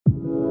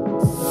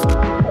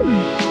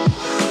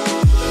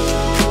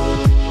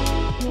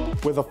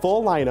With a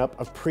full lineup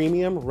of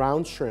premium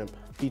round shrimp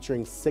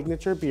featuring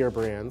signature beer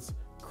brands,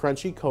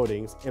 crunchy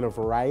coatings, and a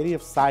variety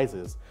of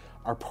sizes,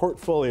 our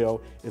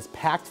portfolio is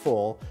packed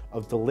full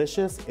of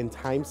delicious and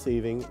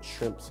time-saving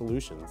shrimp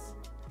solutions.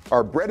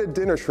 Our breaded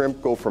dinner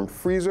shrimp go from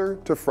freezer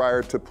to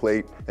fryer to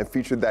plate and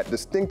feature that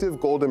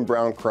distinctive golden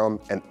brown crumb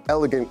and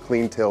elegant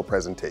clean tail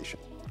presentation.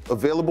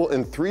 Available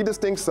in 3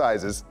 distinct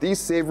sizes, these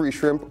savory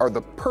shrimp are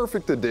the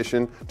perfect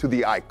addition to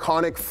the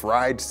iconic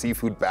fried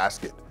seafood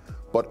basket,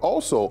 but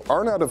also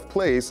aren't out of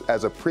place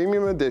as a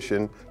premium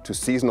addition to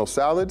seasonal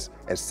salads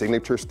and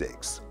signature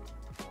steaks.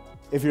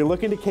 If you're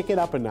looking to kick it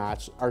up a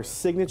notch, our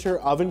signature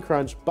oven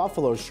crunch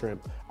buffalo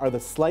shrimp are the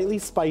slightly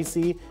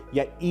spicy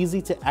yet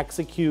easy to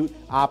execute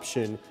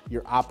option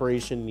your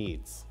operation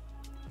needs.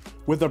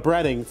 With a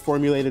breading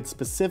formulated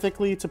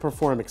specifically to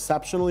perform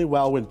exceptionally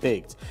well when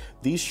baked,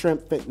 these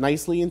shrimp fit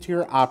nicely into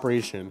your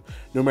operation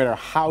no matter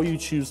how you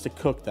choose to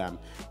cook them,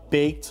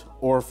 baked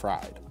or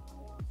fried.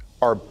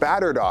 Our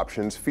battered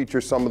options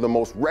feature some of the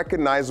most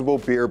recognizable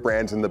beer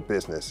brands in the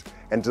business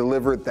and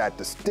deliver that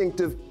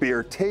distinctive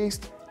beer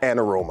taste and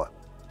aroma.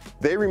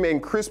 They remain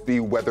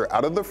crispy whether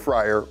out of the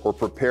fryer or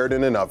prepared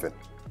in an oven.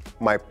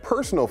 My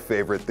personal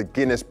favorite, the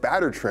Guinness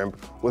battered shrimp,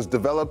 was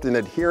developed in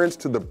adherence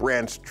to the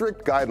brand's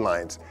strict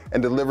guidelines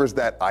and delivers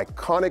that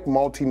iconic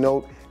malty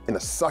note in a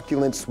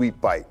succulent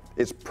sweet bite.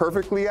 It's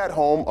perfectly at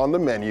home on the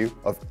menu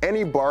of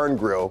any bar and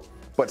grill,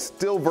 but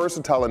still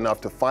versatile enough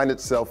to find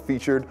itself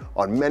featured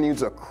on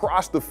menus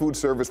across the food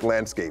service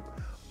landscape.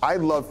 I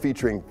love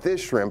featuring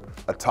this shrimp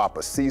atop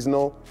a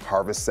seasonal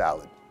harvest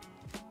salad.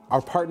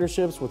 Our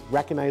partnerships with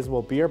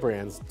recognizable beer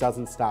brands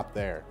doesn't stop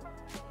there.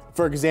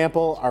 For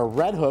example, our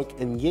Red Hook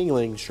and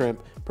Yuengling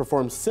shrimp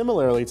perform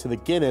similarly to the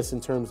Guinness in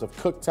terms of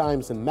cook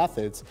times and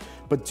methods,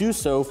 but do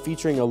so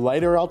featuring a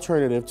lighter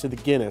alternative to the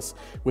Guinness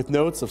with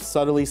notes of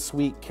subtly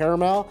sweet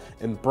caramel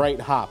and bright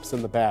hops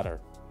in the batter.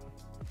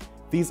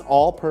 These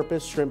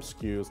all-purpose shrimp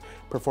SKUs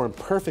perform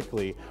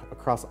perfectly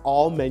across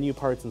all menu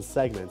parts and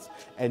segments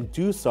and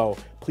do so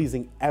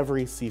pleasing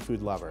every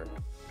seafood lover.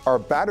 Our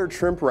battered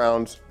shrimp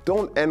rounds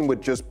don't end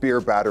with just beer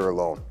batter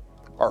alone.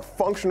 Our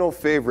functional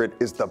favorite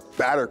is the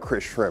Batter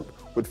Crisp shrimp,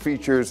 which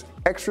features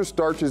extra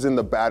starches in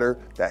the batter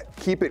that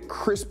keep it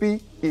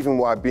crispy even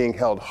while being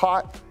held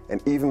hot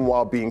and even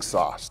while being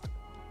sauced.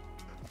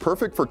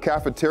 Perfect for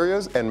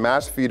cafeterias and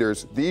mass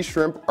feeders, these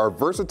shrimp are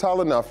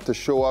versatile enough to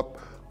show up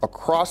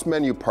across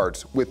menu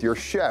parts with your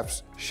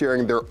chefs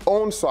sharing their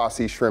own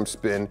saucy shrimp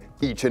spin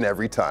each and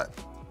every time.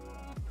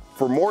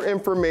 For more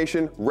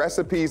information,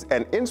 recipes,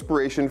 and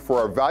inspiration for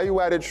our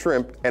value-added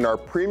shrimp and our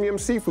premium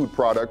seafood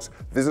products,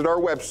 visit our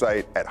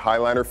website at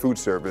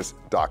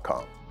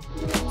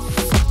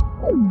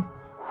highlinerfoodservice.com.